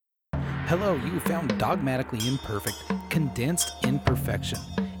Hello, you found Dogmatically Imperfect, Condensed Imperfection,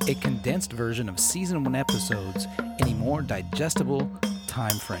 a condensed version of Season 1 episodes in a more digestible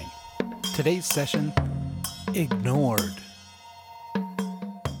time frame. Today's session, Ignored.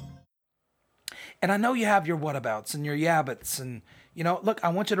 And I know you have your whatabouts and your yabbits and, look, I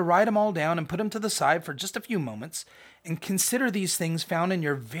want you to write them all down and put them to the side for just a few moments and consider these things found in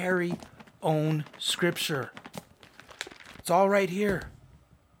your very own scripture. It's all right here.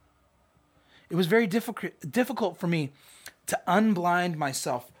 It was very difficult for me to unblind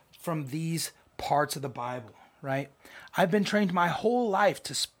myself from these parts of the Bible, right? I've been trained my whole life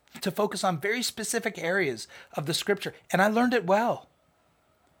to focus on very specific areas of the scripture, and I learned it well.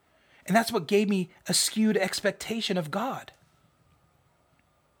 And that's what gave me a skewed expectation of God.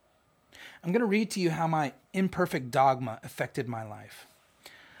 I'm going to read to you how my imperfect dogma affected my life.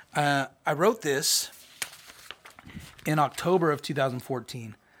 I wrote this in October of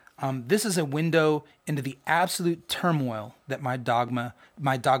 2014. This is a window into the absolute turmoil that my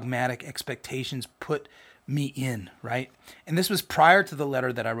dogmatic expectations put me in, right? And this was prior to the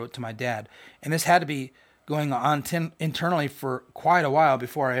letter that I wrote to my dad. And this had to be going on internally for quite a while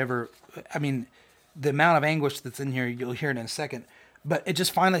before the amount of anguish that's in here, you'll hear it in a second. But it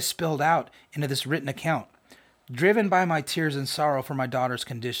just finally spilled out into this written account. Driven by my tears and sorrow for my daughter's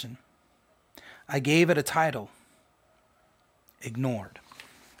condition, I gave it a title, Ignored.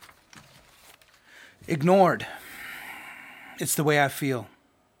 Ignored. It's the way I feel.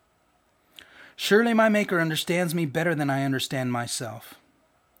 Surely my Maker understands me better than I understand myself.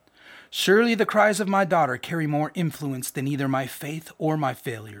 Surely the cries of my daughter carry more influence than either my faith or my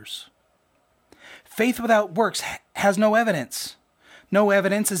failures. Faith without works has no evidence. No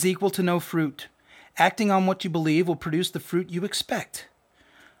evidence is equal to no fruit. Acting on what you believe will produce the fruit you expect.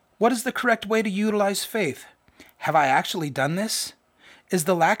 What is the correct way to utilize faith? Have I actually done this? Is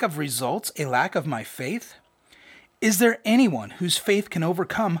the lack of results a lack of my faith? Is there anyone whose faith can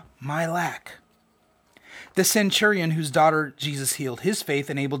overcome my lack? The centurion whose daughter Jesus healed, his faith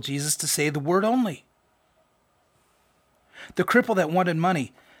enabled Jesus to say the word only. The cripple that wanted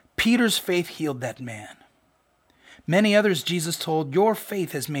money, Peter's faith healed that man. Many others Jesus told, your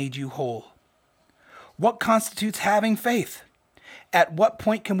faith has made you whole. What constitutes having faith? At what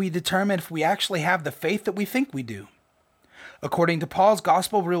point can we determine if we actually have the faith that we think we do? According to Paul's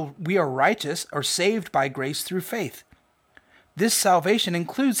gospel, we are righteous or saved by grace through faith. This salvation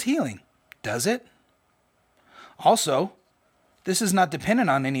includes healing, does it? Also, this is not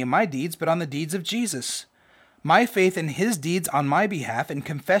dependent on any of my deeds, but on the deeds of Jesus. My faith in his deeds on my behalf and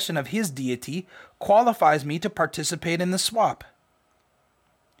confession of his deity qualifies me to participate in the swap.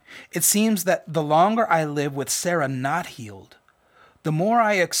 It seems that the longer I live with Sarah not healed, the more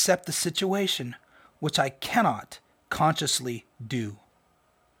I accept the situation, which I cannot consciously do.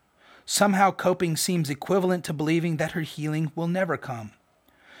 Somehow coping seems equivalent to believing that her healing will never come,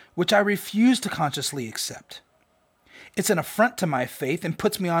 which I refuse to consciously accept. It's an affront to my faith and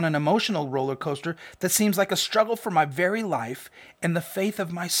puts me on an emotional roller coaster that seems like a struggle for my very life and the faith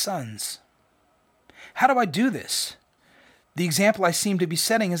of my sons. How do I do this? The example I seem to be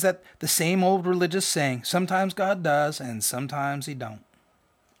setting is that the same old religious saying, sometimes God does and sometimes he don't.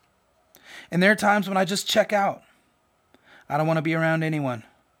 And there are times when I just check out. I don't want to be around anyone.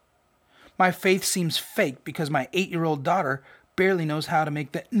 My faith seems fake because my 8-year-old daughter barely knows how to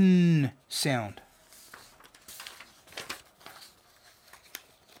make the n sound.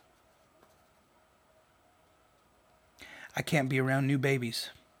 I can't be around new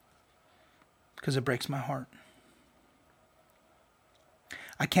babies because it breaks my heart.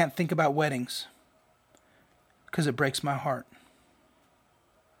 I can't think about weddings because it breaks my heart.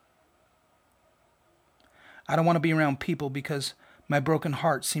 I don't want to be around people because my broken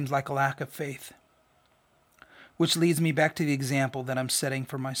heart seems like a lack of faith, which leads me back to the example that I'm setting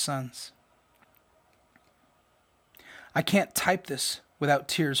for my sons. I can't type this without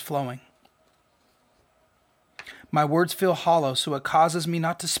tears flowing. My words feel hollow, so it causes me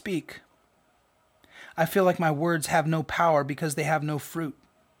not to speak. I feel like my words have no power because they have no fruit.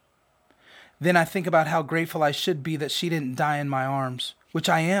 Then I think about how grateful I should be that she didn't die in my arms, which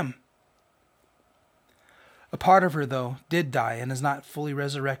I am. A part of her, though, did die and is not fully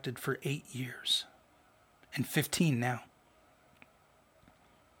resurrected for 8 years, and 15 now.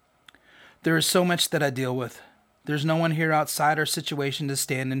 There is so much that I deal with. There's no one here outside our situation to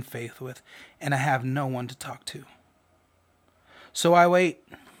stand in faith with, and I have no one to talk to. So I wait.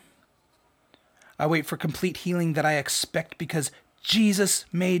 I wait for complete healing that I expect because Jesus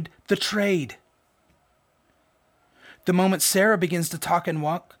made the trade. The moment Sarah begins to talk and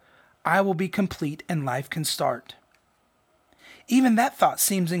walk, I will be complete and life can start. Even that thought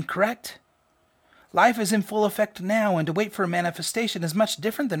seems incorrect. Life is in full effect now, and to wait for a manifestation is much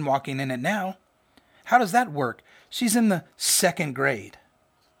different than walking in it now. How does that work? She's in the 2nd grade.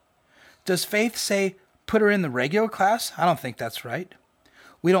 Does faith say, put her in the regular class? I don't think that's right.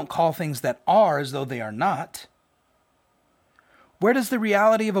 We don't call things that are as though they are not. Where does the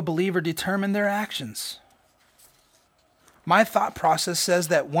reality of a believer determine their actions? My thought process says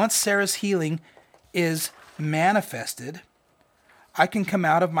that once Sarah's healing is manifested, I can come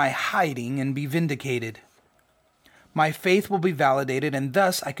out of my hiding and be vindicated. My faith will be validated, and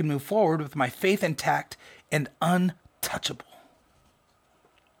thus I can move forward with my faith intact and untouchable.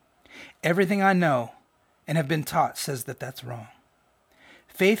 Everything I know and have been taught says that that's wrong.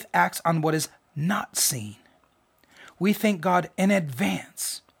 Faith acts on what is not seen. We thank God in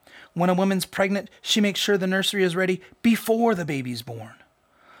advance. When a woman's pregnant, she makes sure the nursery is ready before the baby's born.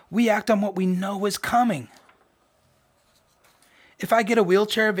 We act on what we know is coming. If I get a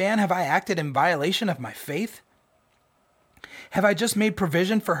wheelchair van, have I acted in violation of my faith? Have I just made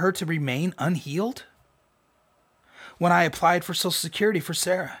provision for her to remain unhealed? When I applied for Social Security for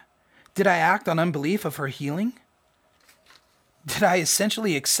Sarah, did I act on unbelief of her healing? Did I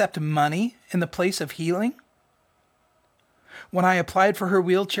essentially accept money in the place of healing? When I applied for her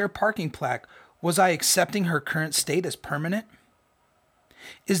wheelchair parking plaque, was I accepting her current state as permanent?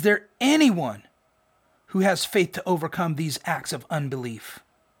 Is there anyone who has faith to overcome these acts of unbelief?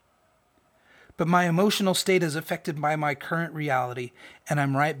 But my emotional state is affected by my current reality, and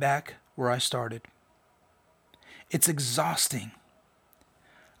I'm right back where I started. It's exhausting.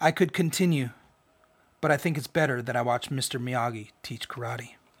 I could continue, but I think it's better that I watch Mr. Miyagi teach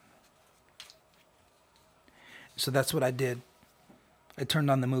karate. So that's what I did. I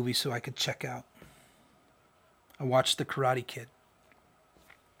turned on the movie so I could check out. I watched The Karate Kid.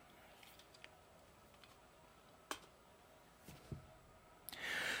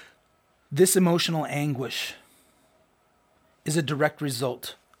 This emotional anguish is a direct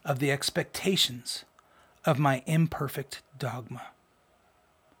result of the expectations of my imperfect dogma.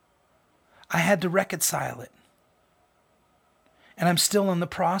 I had to reconcile it. And I'm still in the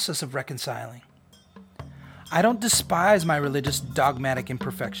process of reconciling. I don't despise my religious dogmatic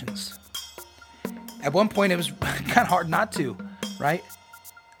imperfections. At one point, it was kind of hard not to, right?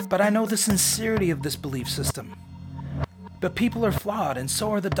 But I know the sincerity of this belief system. But people are flawed, and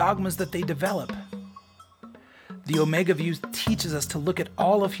so are the dogmas that they develop. The Omega View teaches us to look at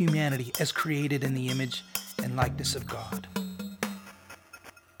all of humanity as created in the image and likeness of God.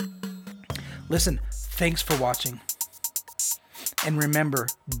 Listen, thanks for watching. And remember,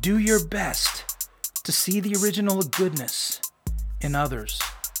 do your best to see the original goodness in others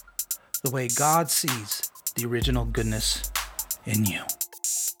the way God sees the original goodness in you.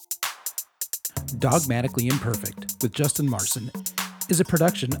 Dogmatically Imperfect with Justin Marson is a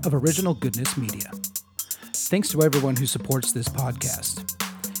production of Original Goodness Media. Thanks to everyone who supports this podcast.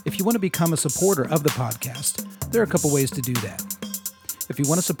 If you want to become a supporter of the podcast, there are a couple ways to do that. If you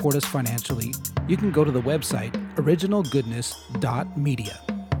want to support us financially, you can go to the website originalgoodness.media.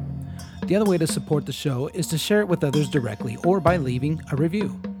 The other way to support the show is to share it with others directly or by leaving a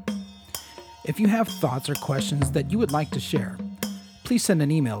review. If you have thoughts or questions that you would like to share, please send an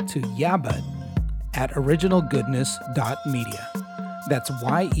email to yabut@originalgoodness.media. That's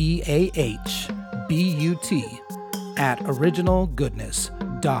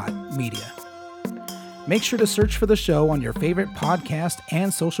YEAHBUT@originalgoodness.media. Make sure to search for the show on your favorite podcast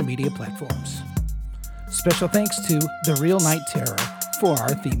and social media platforms. Special thanks to The Real Night Terror for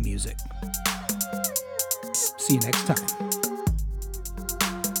our theme music. See you next time.